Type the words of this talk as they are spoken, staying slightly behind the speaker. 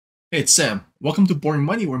Hey, it's Sam. Welcome to Boring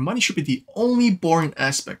Money, where money should be the only boring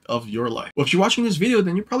aspect of your life. Well, if you're watching this video,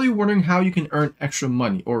 then you're probably wondering how you can earn extra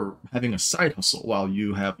money or having a side hustle while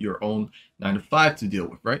you have your own 9 to 5 to deal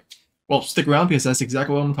with, right? Well, stick around because that's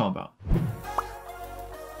exactly what I'm talking about.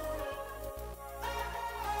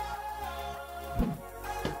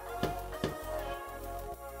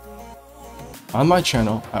 On my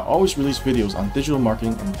channel, I always release videos on digital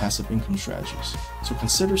marketing and passive income strategies, so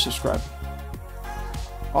consider subscribing.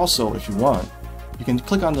 Also, if you want, you can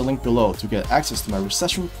click on the link below to get access to my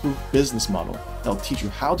recession-proof business model that will teach you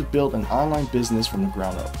how to build an online business from the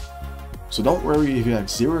ground up. So don't worry if you have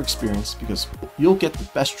zero experience, because you'll get the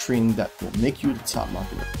best training that will make you the top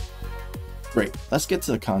marketer. Great, let's get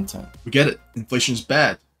to the content. We get it, inflation's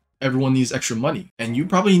bad. Everyone needs extra money, and you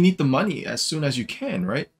probably need the money as soon as you can,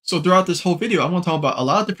 right? So throughout this whole video, I want to talk about a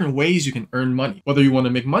lot of different ways you can earn money. Whether you want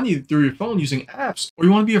to make money through your phone using apps, or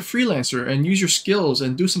you want to be a freelancer and use your skills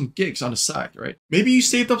and do some gigs on the side, right? Maybe you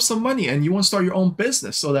saved up some money and you want to start your own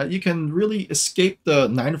business so that you can really escape the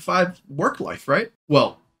 9 to 5 work life, right?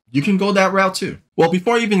 Well, you can go that route too. Well,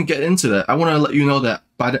 before I even get into that, I want to let you know that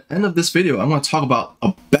by the end of this video, I want to talk about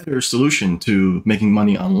a better solution to making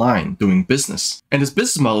money online, doing business. And this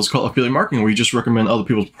business model is called affiliate marketing, where you just recommend other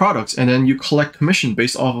people's products and then you collect commission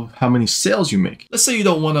based off of how many sales you make. Let's say you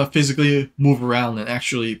don't want to physically move around and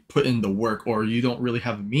actually put in the work, or you don't really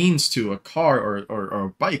have means to a car or a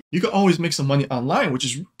bike. You can always make some money online, which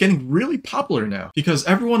is getting really popular now because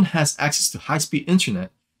everyone has access to high-speed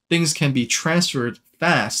internet. Things can be transferred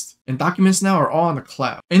fast, and documents now are all on the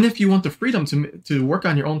cloud. And if you want the freedom to work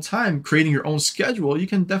on your own time, creating your own schedule, you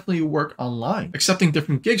can definitely work online, accepting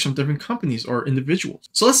different gigs from different companies or individuals.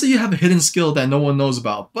 So let's say you have a hidden skill that no one knows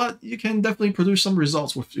about, but you can definitely produce some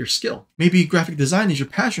results with your skill. Maybe graphic design is your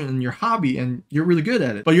passion and your hobby, and you're really good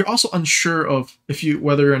at it, but you're also unsure of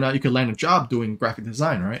whether or not you could land a job doing graphic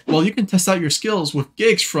design, right? Well, you can test out your skills with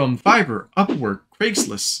gigs from Fiverr, Upwork,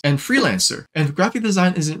 Craigslist, and Freelancer. And if graphic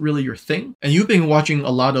design isn't really your thing, and you've been watching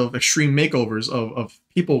a lot of extreme makeovers of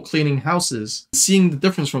people cleaning houses, seeing the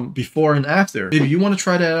difference from before and after, maybe you want to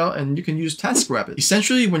try that out and you can use TaskRabbit.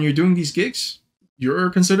 Essentially, when you're doing these gigs,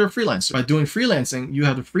 you're considered a freelancer. By doing freelancing, you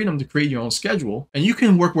have the freedom to create your own schedule, and you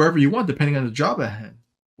can work wherever you want depending on the job at hand,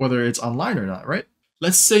 whether it's online or not, right?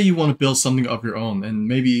 Let's say you want to build something of your own and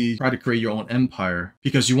maybe try to create your own empire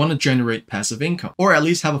because you want to generate passive income, or at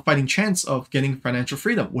least have a fighting chance of getting financial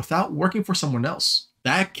freedom without working for someone else.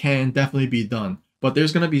 That can definitely be done, but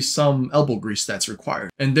there's going to be some elbow grease that's required.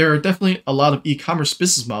 And there are definitely a lot of e-commerce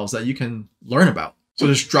business models that you can learn about. So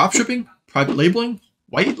there's dropshipping, private labeling,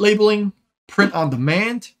 white labeling, print on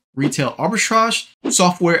demand, retail arbitrage,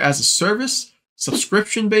 software as a service,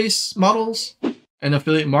 subscription-based models, and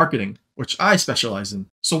affiliate marketing, which I specialize in.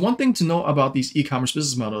 So one thing to know about these e-commerce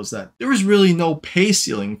business models is that there is really no pay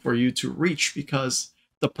ceiling for you to reach, because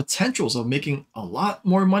the potentials of making a lot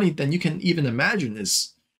more money than you can even imagine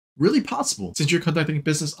is really possible. Since you're conducting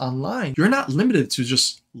business online, you're not limited to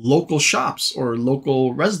just local shops or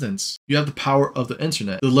local residents. You have the power of the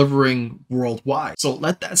internet delivering worldwide. So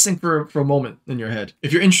let that sink for a moment in your head.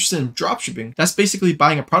 If you're interested in dropshipping, that's basically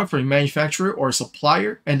buying a product from a manufacturer or a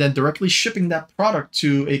supplier and then directly shipping that product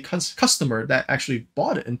to a customer that actually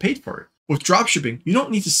bought it and paid for it. With dropshipping, you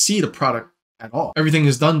don't need to see the product at all. Everything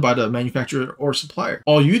is done by the manufacturer or supplier.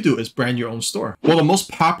 All you do is brand your own store. Well, the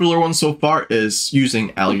most popular one so far is using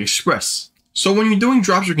AliExpress. So when you're doing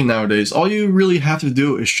dropshipping nowadays, all you really have to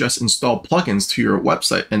do is just install plugins to your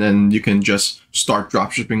website, and then you can just start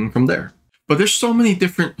dropshipping from there. But there's so many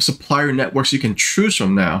different supplier networks you can choose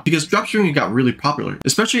from now, because dropshipping got really popular,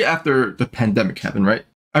 especially after the pandemic happened, right?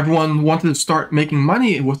 Everyone wanted to start making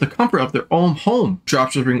money with the comfort of their own home.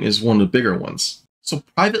 Dropshipping is one of the bigger ones. So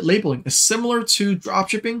private labeling is similar to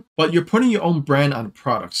dropshipping, but you're putting your own brand on the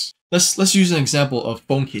products. Let's use an example of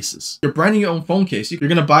phone cases. You're branding your own phone case. You're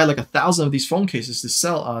going to buy like 1,000 of these phone cases to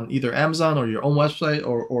sell on either Amazon or your own website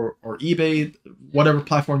or eBay, whatever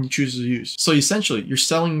platform you choose to use. So essentially, you're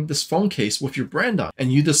selling this phone case with your brand on,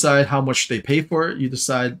 and you decide how much they pay for it. You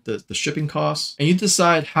decide the shipping costs, and you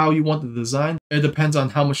decide how you want the design. It depends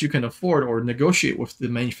on how much you can afford or negotiate with the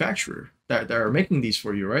manufacturer that are making these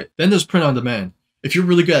for you, right? Then there's print on demand. If you're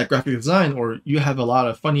really good at graphic design, or you have a lot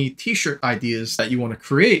of funny t-shirt ideas that you want to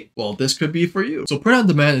create, well, this could be for you. So print on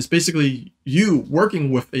demand is basically you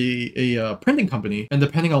working with a printing company, and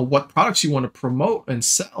depending on what products you want to promote and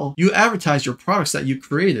sell, you advertise your products that you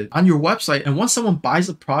created on your website. And once someone buys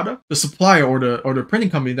the product, the supplier or the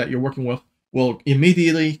printing company that you're working with will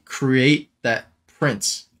immediately create that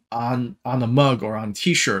print on a mug or on a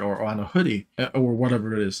t-shirt or on a hoodie or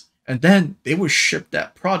whatever it is. and then they would ship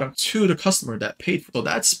that product to the customer that paid for it. So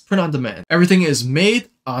that's print on demand. Everything is made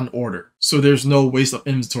on order. So there's no waste of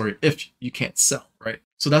inventory if you can't sell, right?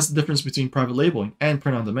 So that's the difference between private labeling and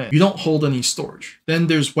print on demand. You don't hold any storage. Then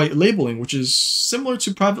there's white labeling, which is similar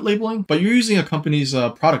to private labeling, but you're using a company's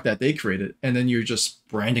product that they created, and then you're just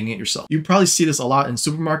branding it yourself. You probably see this a lot in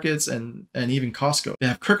supermarkets and even Costco. They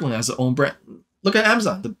have Kirkland as their own brand. Look at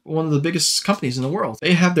Amazon, one of the biggest companies in the world.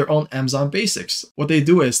 They have their own Amazon Basics. What they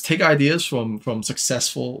do is take ideas from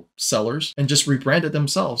successful sellers and just rebrand it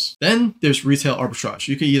themselves. Then there's retail arbitrage.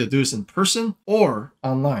 You can either do this in person or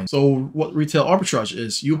online. So what retail arbitrage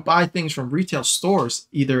is, you buy things from retail stores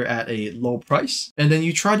either at a low price, and then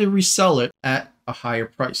you try to resell it at a higher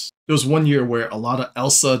price. There was one year where a lot of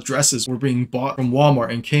Elsa dresses were being bought from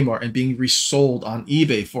Walmart and Kmart and being resold on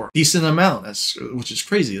eBay for a decent amount, which is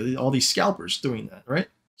crazy. All these scalpers doing that, right?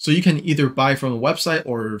 So you can either buy from a website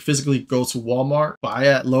or physically go to Walmart, buy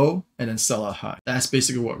at low, and then sell at high. That's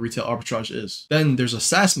basically what retail arbitrage is. Then there's a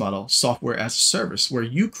SaaS model, software as a service, where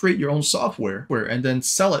you create your own software and then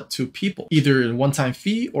sell it to people, either in a one-time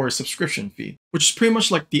fee or a subscription fee, which is pretty much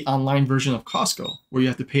like the online version of Costco, where you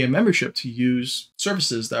have to pay a membership to use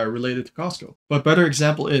services that are related to Costco. But a better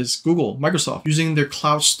example is Google, Microsoft, using their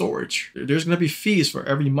cloud storage. There's going to be fees for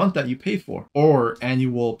every month that you pay for, or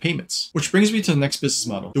annual payments, which brings me to the next business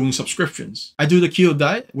model, doing subscriptions. I do the keto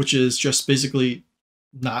diet, which is just basically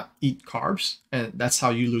not eat carbs, and that's how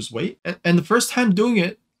you lose weight. And the first time doing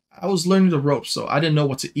it, I was learning the ropes, so I didn't know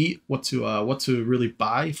what to eat, what to really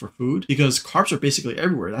buy for food, because carbs are basically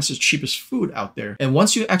everywhere. That's the cheapest food out there. And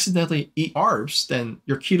once you accidentally eat carbs, then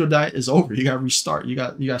your keto diet is over. You got to restart. You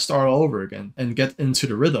got to start all over again and get into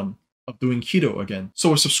the rhythm of doing keto again.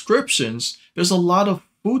 So with subscriptions, there's a lot of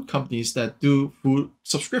food companies that do food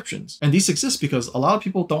subscriptions. And these exist because a lot of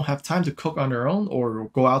people don't have time to cook on their own or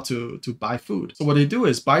go out to buy food. So what they do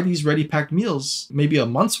is buy these ready packed meals, maybe a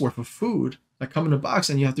month's worth of food that come in a box,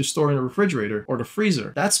 and you have to store in the refrigerator or the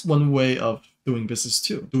freezer. That's one way of doing business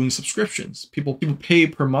too, doing subscriptions. People pay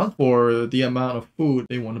per month for the amount of food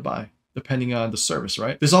they want to buy, depending on the service,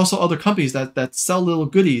 right? There's also other companies that sell little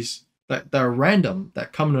goodies that are random,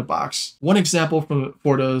 that come in a box. One example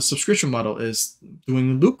for the subscription model is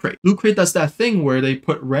doing Loot Crate. Loot Crate does that thing where they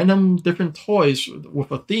put random different toys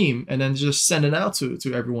with a theme and then just send it out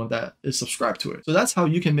to everyone that is subscribed to it. So that's how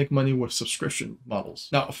you can make money with subscription models.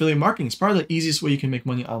 Now, affiliate marketing is probably the easiest way you can make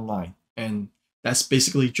money online. And that's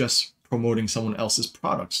basically just promoting someone else's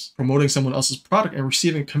products. Promoting someone else's product and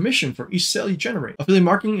receiving commission for each sale you generate. Affiliate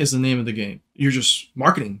marketing is the name of the game. You're just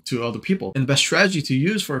marketing to other people. And the best strategy to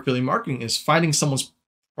use for affiliate marketing is finding someone's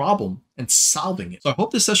problem and solving it. So I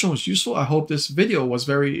hope this session was useful. I hope this video was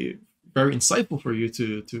very insightful for you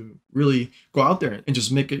to really go out there and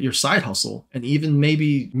just make it your side hustle, and even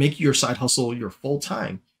maybe make your side hustle your full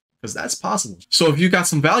time, because that's possible. So if you got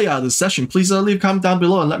some value out of this session, please leave a comment down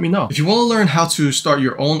below and let me know. If you want to learn how to start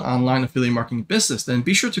your own online affiliate marketing business, then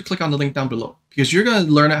be sure to click on the link down below, because you're going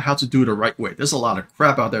to learn how to do it the right way. There's a lot of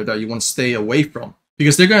crap out there that you want to stay away from,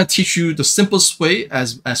 because they're going to teach you the simplest way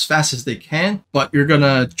as fast as they can, but you're going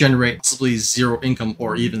to generate possibly zero income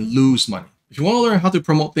or even lose money. If you want to learn how to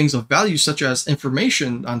promote things of value, such as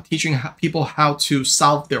information on teaching people how to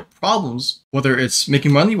solve their problems, whether it's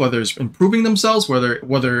making money, whether it's improving themselves,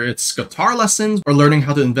 whether it's guitar lessons or learning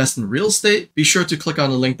how to invest in real estate, be sure to click on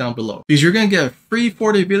the link down below, because you're going to get a free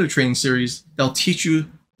 4-day video training series that'll teach you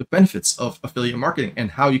the benefits of affiliate marketing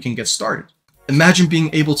and how you can get started. Imagine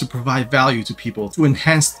being able to provide value to people, to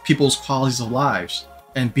enhance people's qualities of lives,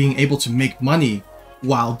 and being able to make money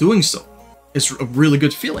while doing so. It's a really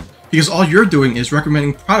good feeling, because all you're doing is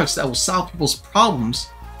recommending products that will solve people's problems,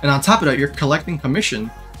 and on top of that, you're collecting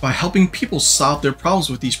commission by helping people solve their problems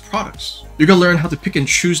with these products. You're going to learn how to pick and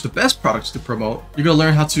choose the best products to promote. You're going to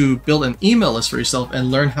learn how to build an email list for yourself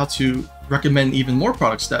and learn how to recommend even more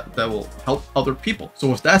products that will help other people. So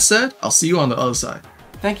with that said, I'll see you on the other side.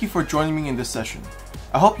 Thank you for joining me in this session.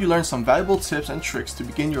 I hope you learned some valuable tips and tricks to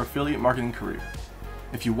begin your affiliate marketing career.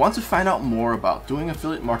 If you want to find out more about doing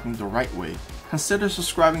affiliate marketing the right way, consider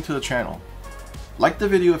subscribing to the channel. Like the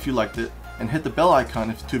video if you liked it, and hit the bell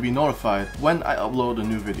icon to be notified when I upload a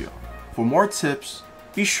new video. For more tips,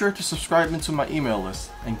 be sure to subscribe into my email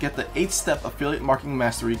list and get the 8-step affiliate marketing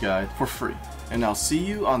mastery guide for free. And I'll see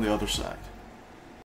you on the other side.